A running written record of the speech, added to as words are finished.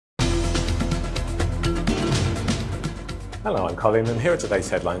Hello, I'm Colin and here are today's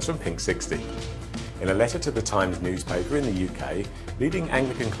headlines from Pinksixty. In a letter to the Times newspaper in the UK, leading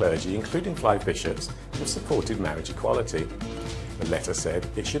Anglican clergy, including 5 bishops, have supported marriage equality. The letter said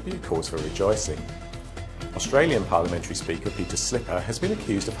it should be a cause for rejoicing. Australian Parliamentary Speaker Peter Slipper has been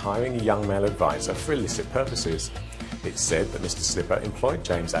accused of hiring a young male advisor for illicit purposes. It's said that Mr Slipper employed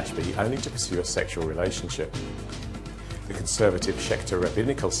James Ashby only to pursue a sexual relationship. The conservative Schechter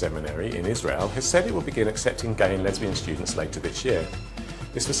Rabbinical Seminary in Israel has said it will begin accepting gay and lesbian students later this year.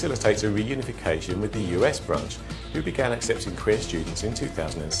 This facilitates a reunification with the US branch, who began accepting queer students in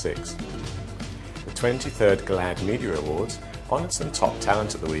 2006. The 23rd GLAAD Media Awards honoured some top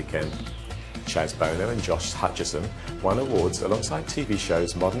talent at the weekend. Chaz, Bono and Hutcherson won awards alongside TV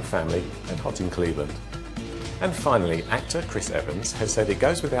shows Modern Family and Hot in Cleveland. And finally, actor Chris Evans has said it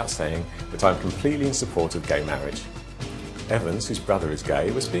goes without saying that I'm completely in support of gay marriage. Evans, whose brother is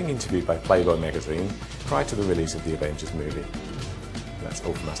gay, was being interviewed by Playboy magazine prior to the release of the Avengers movie. That's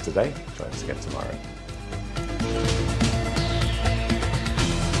all from us today. Join us again tomorrow.